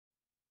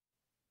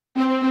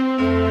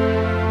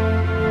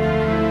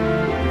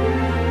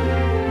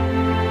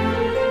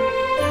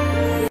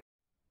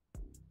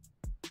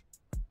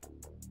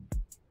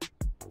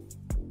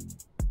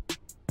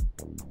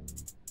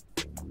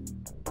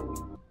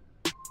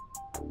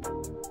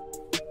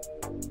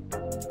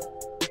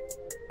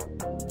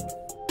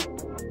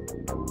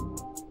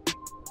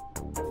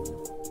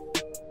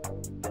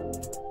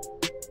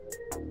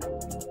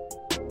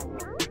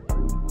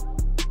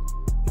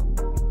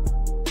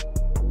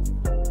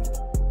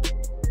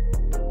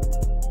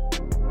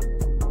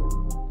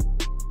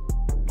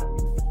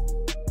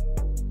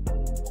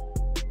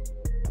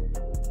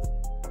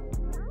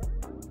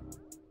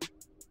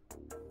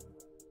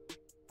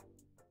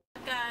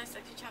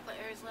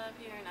Love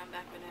here, and I'm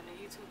back with another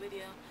YouTube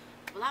video.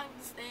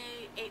 Vlogmas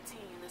day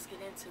 18. Let's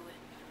get into it.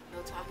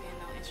 No talking,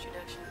 no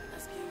introduction.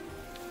 Let's get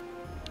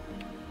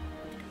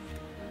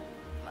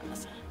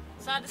it.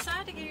 So I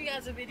decided to give you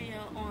guys a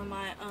video on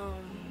my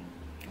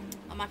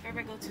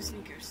favorite go-to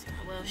sneakers.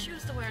 Well,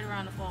 shoes to wear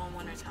around the fall and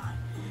winter time.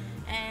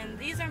 And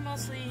these are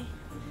mostly,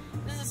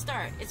 this is a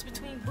start. It's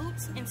between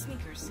boots and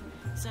sneakers.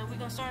 So we're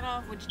gonna start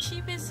off with the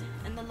cheapest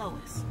and the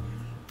lowest.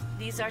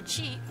 These are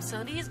cheap,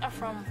 so these are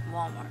from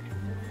Walmart.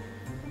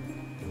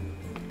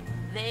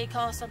 They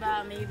cost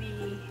about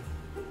maybe,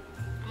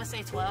 I'm gonna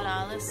say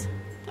 $12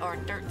 or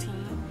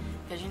 $13,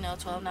 because you know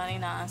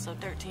 $12.99, so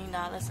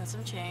 $13 and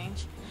some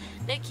change.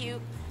 They're cute.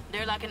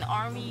 They're like an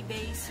army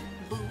base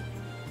boot.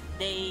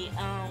 They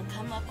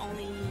come up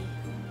only,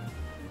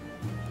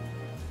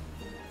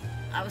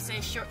 I would say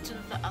short to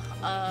the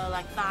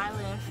like thigh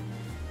length,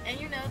 and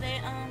you know they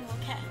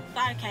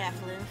thigh calf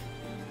length,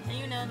 and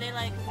you know they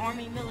like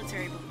army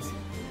military boots.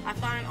 I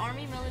find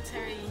army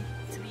military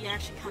to be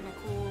actually kind of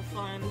cool,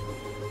 fun,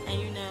 and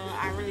you know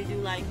I really do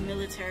like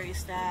military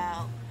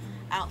style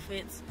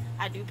outfits.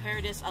 I do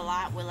pair this a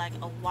lot with like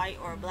a white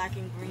or a black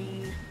and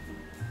green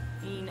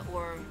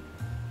or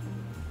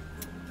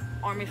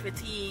army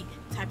fatigue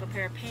type of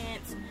pair of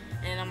pants,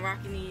 and I'm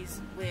rocking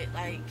these with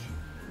like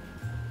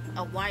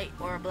a white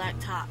or a black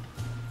top.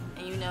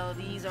 And you know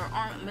these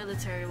aren't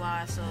military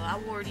wise, so I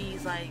wore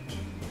these like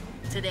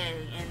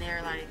today, and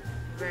they're like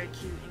very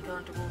cute and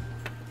comfortable,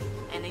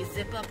 and they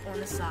zip up on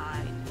the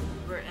side,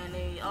 and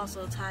they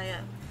also tie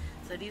up.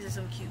 So these are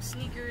some cute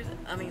sneakers,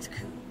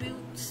 cute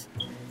boots.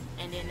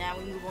 And then now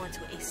we move on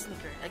to a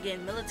sneaker.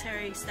 Again,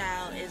 military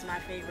style is my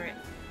favorite,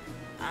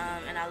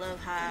 and I love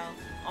how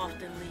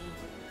oftenly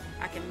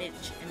I can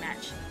mix and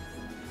match.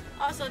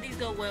 Also, these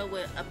go well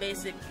with a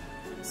basic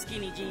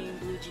skinny jean,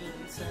 blue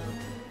jeans, so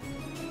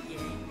yeah.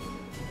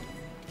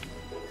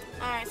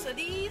 Alright, so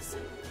these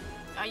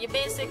are your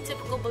basic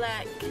typical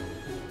black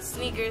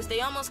sneakers.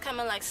 They almost come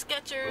in like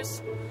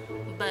Skechers,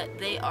 but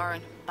they are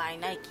by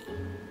Nike.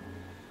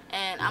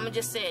 And I'm gonna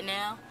just say it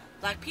now,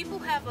 like people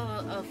have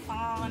a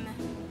fond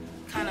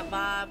kind of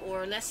vibe,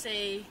 or let's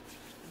say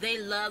they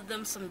love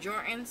them some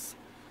Jordans.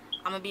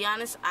 I'm gonna be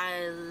honest,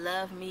 I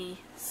love me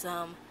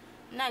some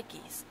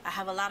Nikes. I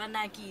have a lot of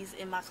Nikes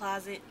in my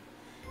closet,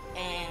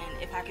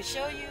 and if I could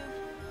show you,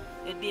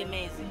 it'd be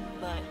amazing.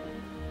 But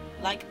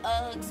like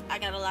Uggs, I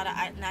got a lot of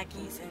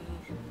Nikes, and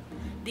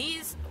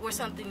these were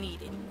something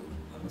needed.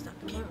 Ooh, almost out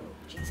the camera,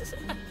 Jesus.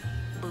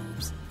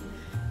 Boobs.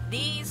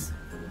 These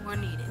were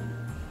needed.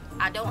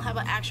 I don't have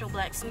an actual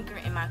black sneaker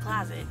in my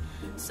closet,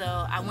 so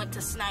I went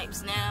to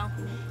Snipes now.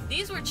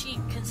 These were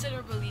cheap,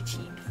 considerably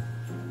cheap.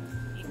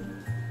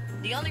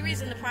 The only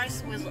reason the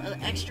price was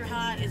extra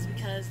high is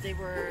because they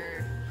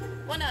were,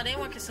 well no, they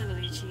weren't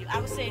considerably cheap. I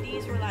would say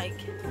these were like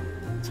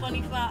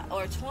 $25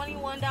 or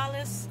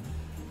 $21,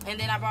 and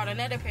then I brought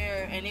another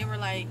pair and they were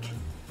like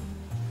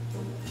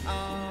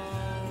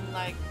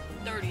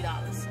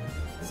 $30.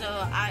 So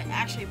I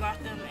actually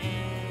bought them,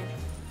 and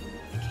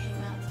it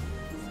came out to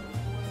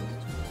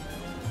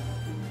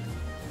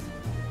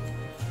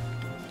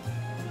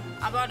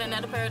I bought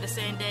another pair the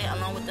same day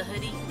along with the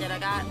hoodie that I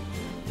got.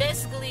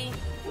 Basically,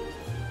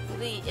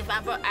 if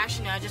I brought,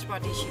 actually no, I just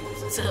brought these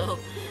shoes. So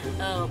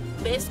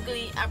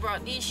basically I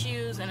brought these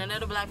shoes and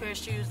another black pair of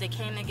shoes. They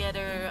came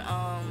together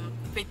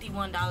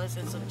 $51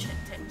 and some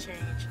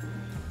change.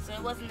 So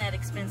it wasn't that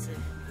expensive.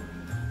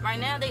 Right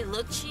now they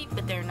look cheap,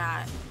 but they're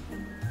not.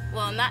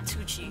 Well, not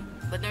too cheap,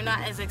 but they're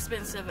not as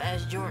expensive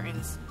as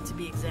Jordans, to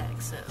be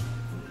exact. So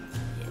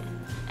yeah,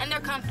 and they're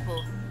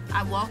comfortable.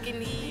 I walk in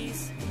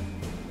these.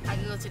 I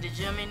can go to the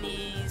gym in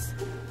these.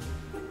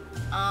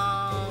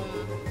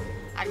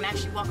 I can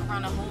actually walk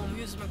around the whole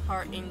amusement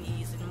park in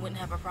these and wouldn't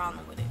have a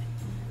problem with it.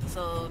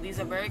 So these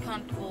are very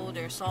comfortable.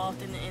 They're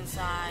soft in the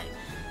inside,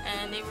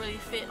 and they really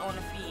fit on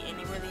the feet, and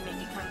they really make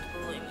it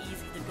comfortable and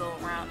easy to go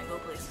around and go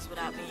places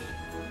without being,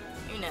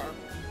 you know,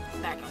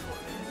 back and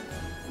forth.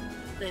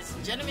 Ladies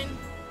and gentlemen,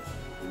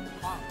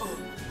 my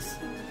Uggs.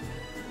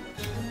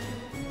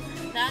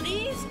 Now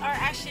these are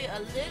actually a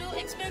little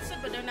expensive,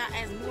 but they're not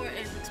as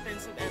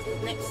expensive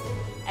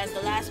as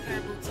the last pair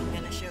of boots I'm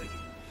gonna show you.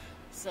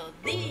 So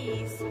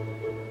these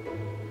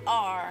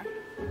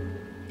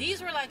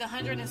were like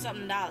 $100 and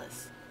something,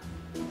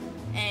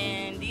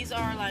 and these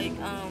are like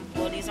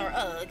well, these are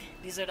UGG.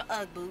 These are the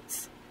UGG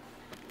boots,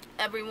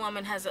 every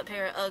woman has a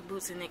pair of Ugg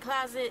boots in their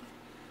closet.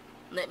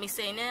 Let me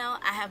say now,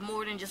 I have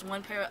more than just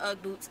one pair of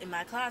Ugg boots in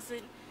my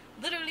closet.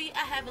 Literally, I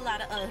have a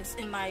lot of Uggs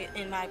in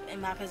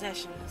my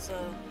possession.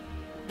 So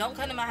don't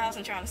come to my house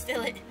and try to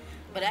steal it.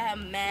 But I have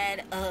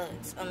mad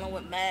Uggs, along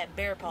with mad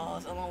Bear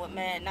Paws, along with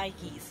mad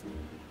Nikes,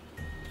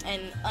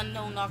 and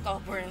unknown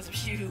knockoff brands of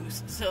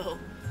shoes. So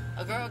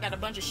a girl got a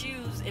bunch of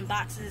shoes and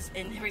boxes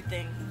and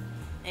everything.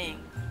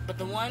 But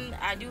the one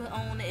I do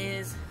own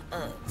is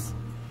Uggs.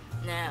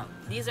 Now,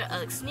 these are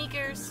Ugg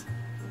sneakers.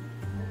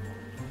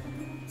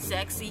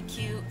 Sexy,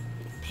 cute,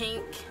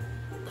 pink.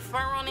 The fur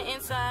on the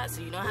inside,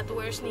 so you don't have to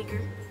wear a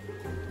sneaker.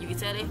 You can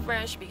tell they're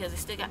fresh because they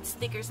still got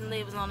stickers and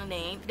labels on them. They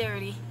ain't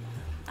dirty.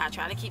 I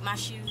try to keep my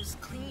shoes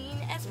clean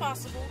as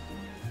possible.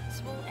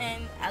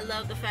 And I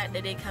love the fact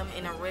that they come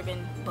in a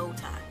ribbon bow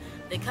tie.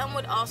 They come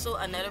with also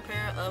another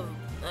pair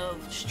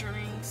of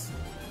strings,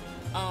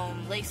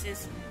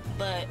 laces,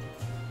 but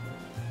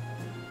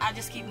I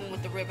just keep them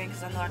with the ribbon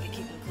because I know I can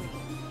keep them clean.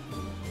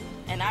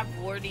 And I've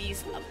wore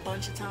these a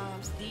bunch of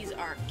times. These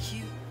are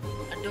cute,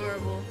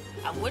 adorable.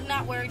 I would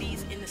not wear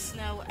these in the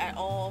snow at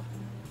all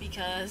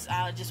because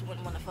I just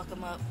wouldn't want to fuck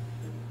them up.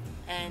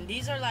 And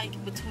these are like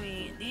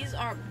these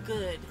are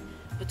good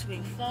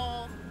between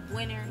fall,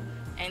 winter,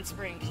 and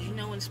spring. Because you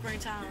know in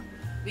springtime,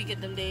 we get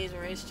them days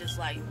where it's just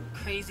like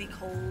crazy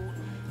cold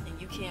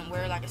and you can't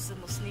wear like a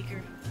simple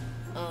sneaker.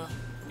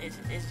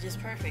 It's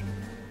just perfect.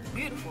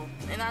 Beautiful.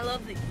 And I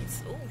love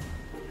these. Ooh.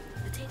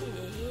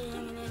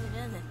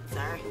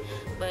 Sorry,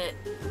 but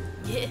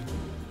yeah,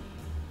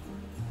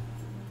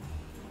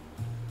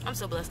 I'm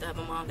so blessed to have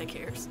a mom that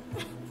cares.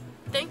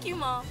 Thank you,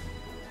 Mom.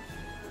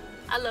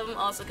 I love them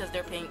also because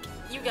they're pink.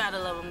 You gotta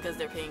love them because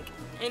they're pink.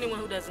 Anyone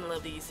who doesn't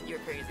love these, you're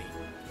crazy.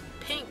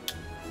 Pink.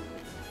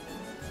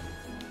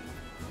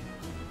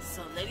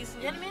 So, ladies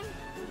and gentlemen,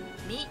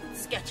 meet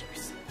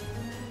Skechers.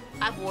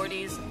 I've wore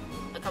these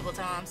a couple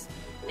times.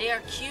 They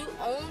are cute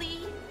only.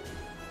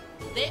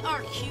 They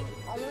are cute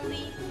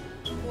only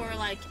for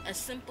like a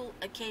simple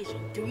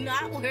occasion. Do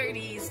not wear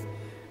these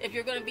if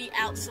you're going to be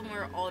out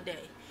somewhere all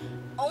day.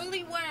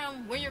 Only wear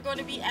them when you're going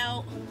to be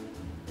out.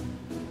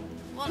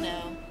 Well,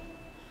 no.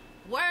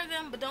 Wear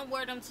them, but don't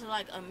wear them to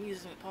like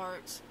amusement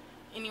parks,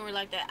 anywhere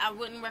like that. I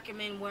wouldn't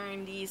recommend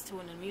wearing these to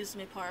an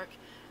amusement park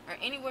or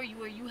anywhere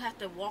where you have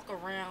to walk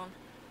around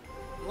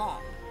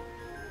long.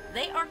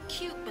 They are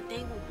cute, but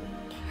they will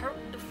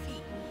hurt the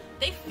feet.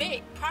 They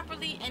fit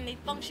properly and they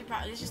function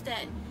properly. It's just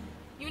that,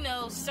 you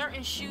know,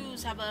 certain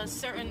shoes have a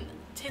certain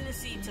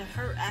tendency to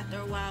hurt after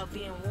a while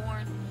being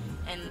worn,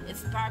 and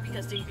it's probably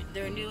because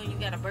they're new and you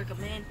gotta break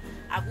them in.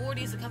 I've wore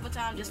these a couple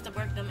times just to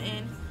break them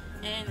in,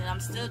 and I'm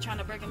still trying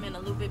to break them in a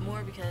little bit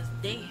more because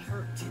they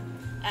hurt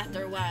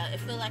after a while. It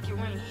feels like you're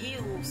wearing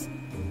heels,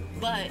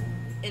 but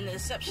in the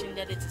exception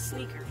that it's a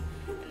sneaker.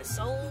 And the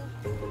sole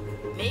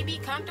may be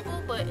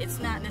comfortable, but it's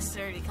not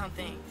necessarily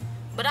comfy.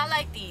 But I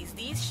like these.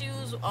 These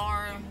shoes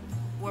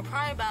were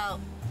probably about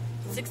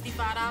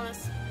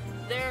 $65.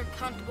 They're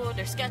comfortable.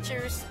 They're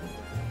Skechers,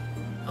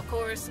 of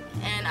course,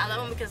 and I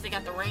love them because they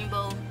got the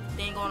rainbow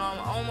thing going on,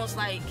 almost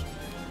like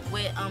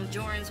with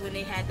Jordans when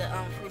they had the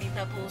Fruity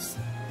Pebbles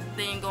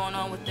thing going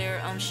on with their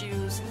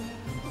shoes.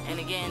 And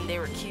again, they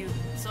were cute.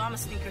 So I'm a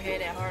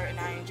sneakerhead at heart, and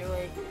I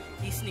enjoy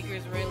these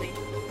sneakers really.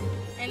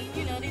 And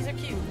you know, these are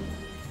cute.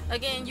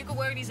 Again, you can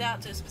wear these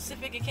out to a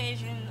specific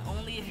occasion.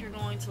 Only if you're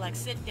going to like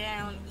sit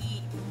down,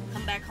 eat,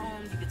 come back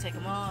home, you can take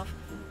them off.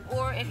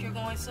 Or if you're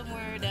going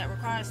somewhere that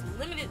requires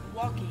limited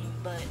walking,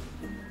 but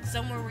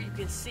somewhere where you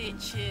can sit,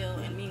 chill,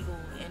 and mingle,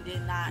 and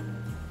then not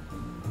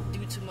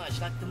do too much,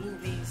 like the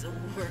movies or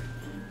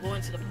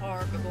going to the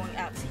park or going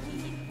out to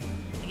eat.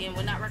 Again,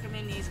 would not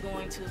recommend these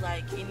going to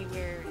like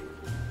anywhere.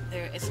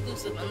 They're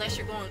exclusive unless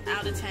you're going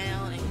out of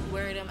town and you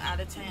wear them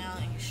out of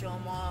town and you show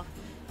them off.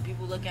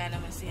 People look at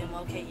them and see them.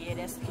 Okay, yeah,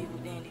 that's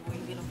cute, dandy. Where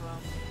you get them from?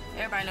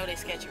 Everybody know they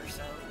Skechers,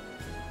 so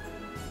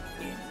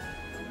yeah.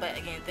 But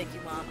again, thank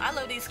you, Mom. I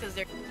love these because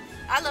they're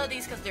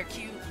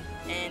cute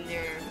and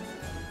they're,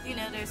 you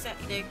know,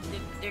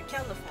 they're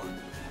colorful.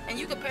 And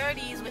you can pair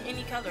these with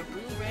any color: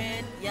 blue,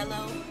 red,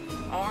 yellow,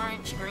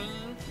 orange,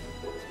 green,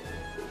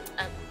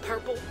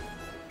 purple.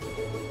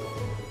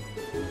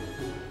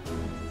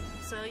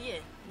 So yeah,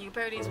 you can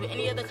pair these with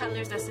any of the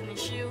colors that's in the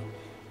shoe,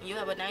 and you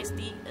have a nice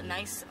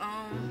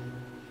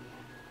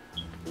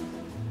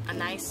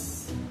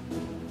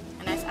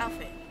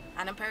outfit.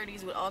 I done paired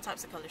these with all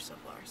types of colors so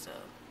far. So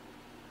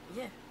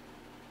yeah.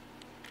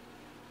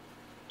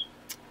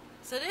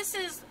 So this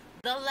is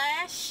the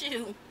last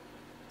shoe,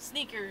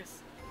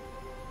 sneakers,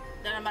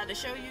 that I'm about to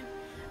show you,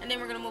 and then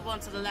we're gonna move on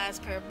to the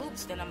last pair of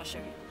boots that I'm gonna show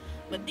you.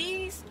 But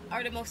these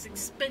are the most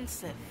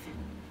expensive.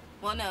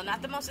 Well, no,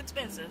 not the most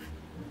expensive.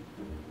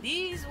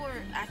 These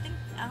were, I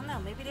don't know,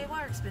 maybe they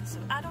were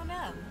expensive. I don't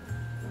know.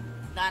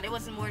 Nah, they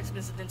wasn't more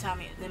expensive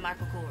than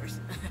Michael Kors.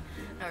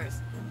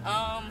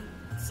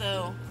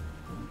 So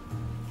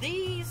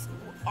these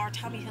are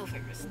Tommy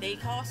Hilfigers. They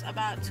cost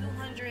about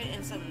 $200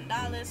 and something.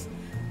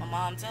 My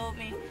mom told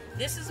me.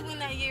 This is when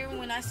that year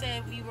when I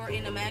said we were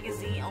in a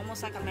magazine,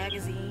 almost like a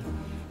magazine,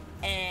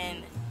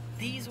 and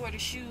these were the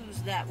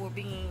shoes that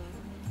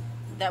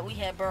we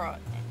had brought,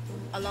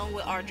 along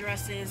with our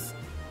dresses,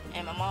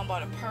 and my mom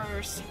bought a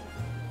purse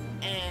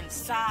and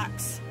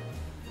socks.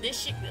 This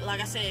shit, like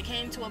I said, it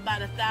came to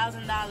about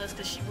 $1,000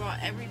 because she brought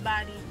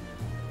everybody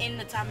in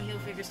the Tommy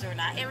Hilfiger store.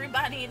 Not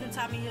everybody in the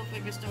Tommy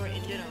Hilfiger store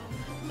in general,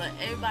 but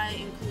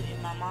everybody,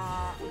 including my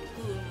mom,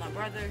 including my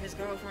brother, his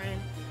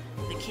girlfriend,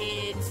 the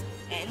kids,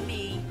 and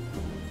me,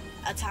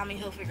 a Tommy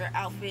Hilfiger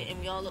outfit, and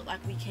we all look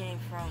like we came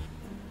from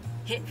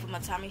a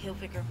Tommy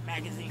Hilfiger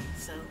magazine.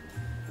 So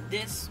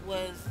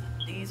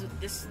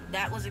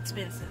that was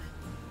expensive,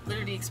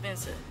 literally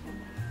expensive.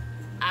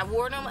 I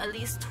wore them at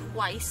least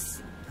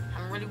twice. I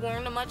haven't really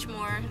worn them much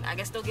more. I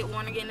guess they'll get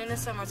worn again in the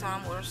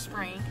summertime or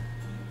spring.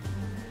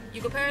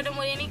 You can pair them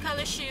with any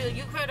color shoe.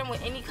 You can pair them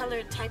with any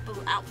color type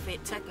of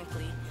outfit,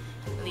 technically.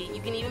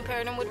 You can even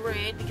pair them with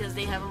red because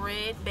they have a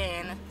red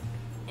band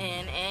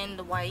and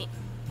the white.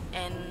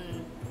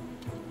 And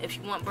if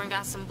you want, bring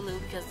out some blue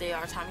because they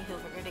are Tommy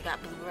Hilfiger. They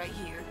got blue right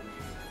here.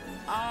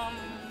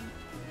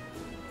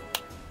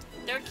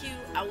 They're cute.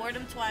 I wore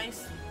them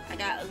twice. I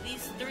got at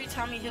least 3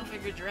 Tommy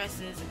Hilfiger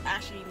dresses.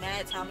 Actually,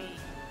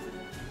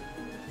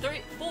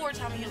 four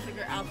Tommy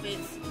Hilfiger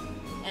outfits,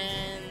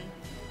 and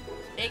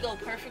they go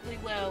perfectly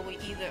well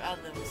with either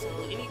of them. So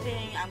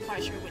anything, I'm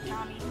quite sure with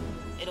Tommy,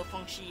 it'll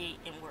functionate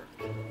and work.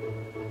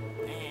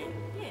 And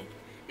yeah,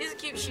 these are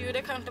cute shoes.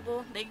 They're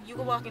comfortable. You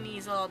can walk in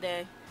these all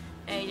day.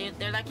 And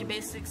they're like your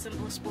basic,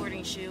 simple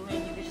sporting shoe,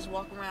 and you can just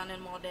walk around in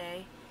them all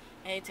day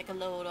and take a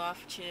load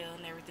off, chill,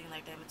 and everything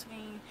like that in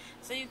between.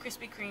 So you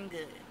Krispy Kreme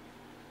good.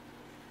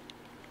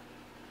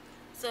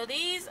 So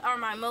these are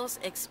my most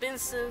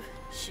expensive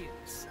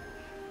shoes.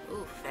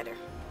 Ooh, feather.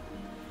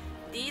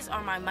 These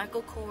are my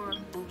Michael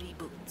Kors booty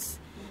boots.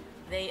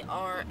 They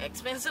are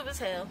expensive as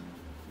hell.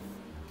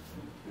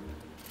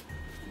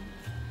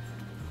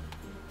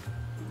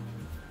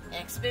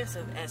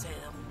 Expensive as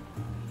hell.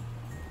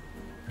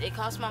 They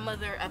cost my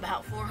mother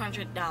about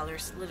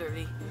 $400,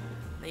 literally,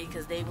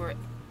 because they were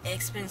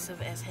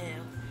expensive as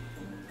hell.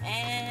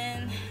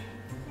 And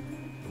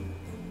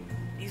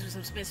these were some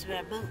expensive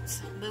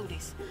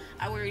booties.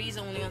 I wear these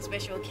only on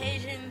special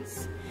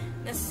occasions.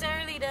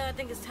 Necessarily, though, I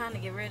think it's time to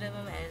get rid of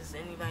them. As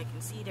anybody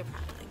can see, they're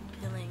probably like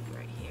peeling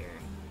right here.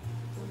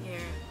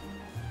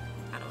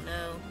 I don't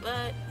know,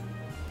 but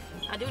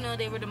I do know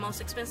they were the most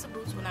expensive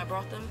boots when I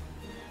brought them.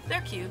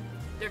 They're cute.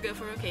 They're good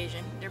for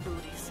occasion. They're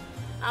booties.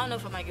 I don't know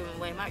if I might give them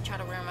away. I might try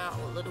to wear them out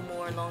a little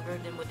more longer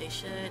than what they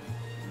should,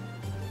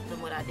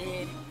 than what I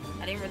did.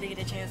 I didn't really get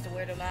a chance to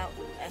wear them out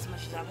as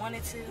much as I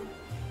wanted to.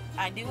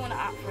 I do want to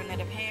opt for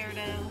another pair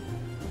though.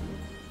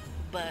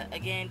 But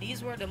again,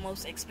 these were the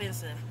most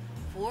expensive.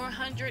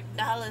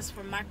 $400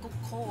 for Michael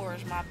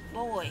Kors, my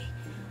boy.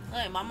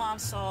 Look, my mom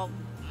saw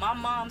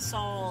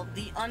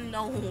the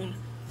unknown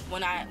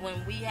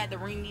when we had to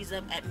ring these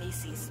up at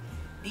Macy's.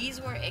 These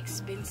were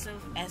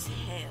expensive as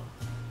hell.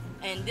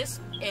 And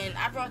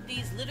I brought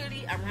these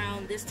literally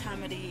around this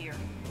time of the year.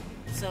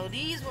 So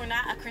these were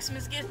not a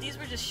Christmas gift. These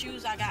were just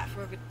shoes I got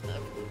for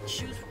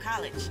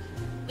college.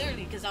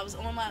 Literally, because I was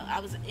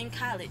in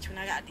college when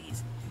I got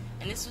these.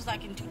 And this was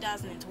like in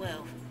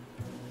 2012.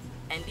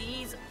 And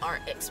these are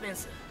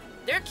expensive.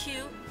 They're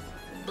cute,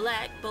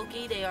 black,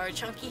 bulky. They are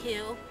chunky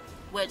heel,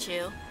 wedge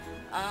heel.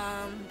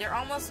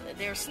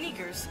 They're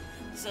sneakers.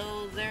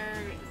 So they're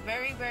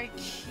very, very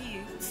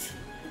cute.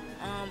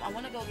 I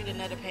want to go get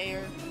another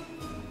pair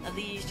of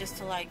these just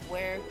to like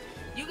wear.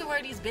 You can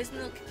wear these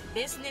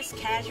business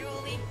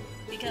casually,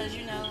 because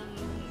you know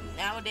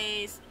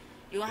nowadays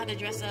you don't have to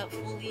dress up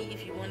fully.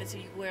 If you wanted to,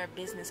 you can wear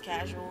business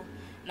casual,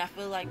 and I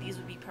feel like these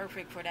would be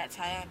perfect for that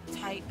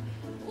type.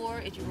 Or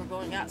if you were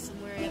going out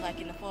somewhere like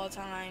in the fall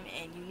time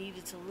and you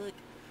needed to look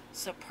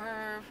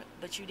superb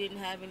but you didn't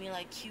have any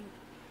like cute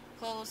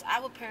clothes, I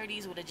would pair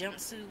these with a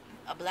jumpsuit,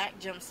 a black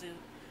jumpsuit,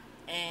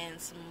 and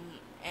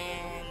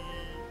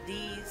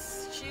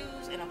these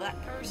shoes and a black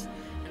purse,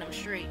 and I'm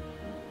straight.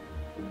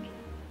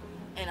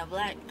 And a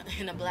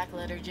black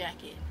leather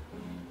jacket,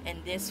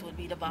 and this would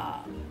be the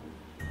bob.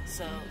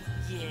 So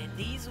yeah,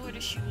 these were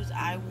the shoes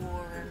I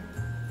wore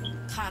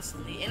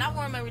constantly, and I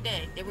wore them every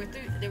day. They were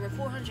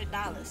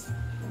 $400.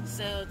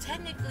 So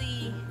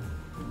technically,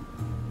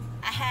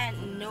 I had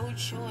no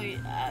choice.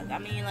 I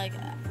mean, like,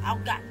 I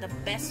got the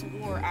best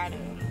wear out of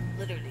them.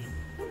 Literally,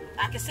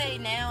 I could say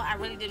now I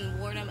really didn't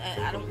wear them.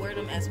 I don't wear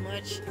them as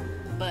much,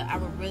 but I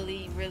would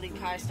really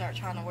probably start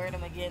trying to wear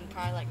them again,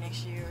 probably like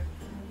next year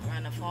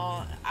around the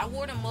fall. I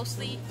wore them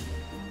mostly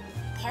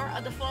part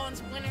of the fall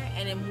and winter,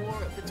 and then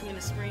more between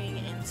the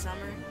spring and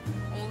summer,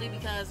 only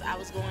because I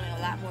was going to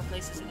a lot more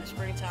places in the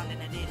springtime than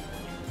I did in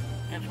winter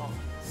and fall.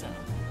 So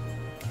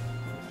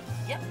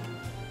yep.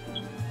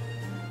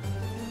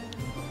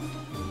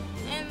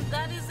 And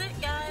that is it,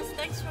 guys.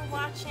 Thanks for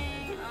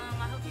watching.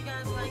 I hope you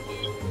guys like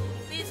it.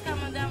 Please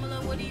comment down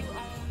below, what do you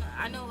own?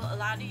 I know a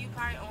lot of you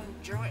probably own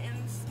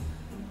Jordans,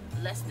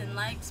 less than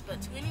likes,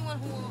 but to any of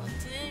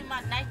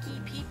my Nike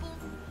people,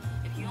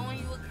 if you own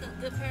you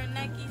a good pair of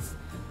Nikes,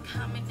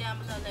 comment down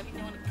below. Let me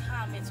know in the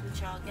comments what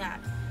y'all got.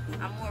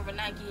 I'm more of a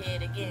Nike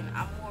head. Again,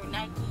 I'm more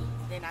Nike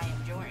than I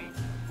am Jordan.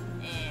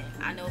 And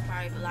I know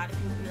probably a lot of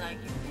people be like,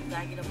 you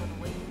gotta get up on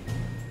the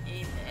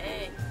wave.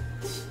 Hey,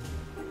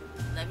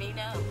 let me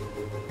know.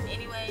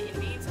 Anyway, in the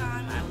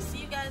meantime, I will see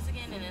you guys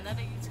again in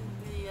another YouTube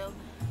video.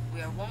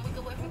 We are 1 week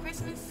away from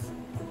Christmas.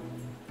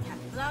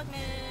 Happy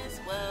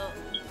Vlogmas. Well,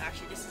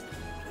 actually, this is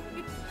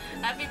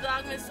Happy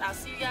Vlogmas. I'll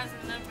see you guys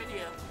in another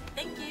video.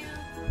 Thank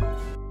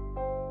you.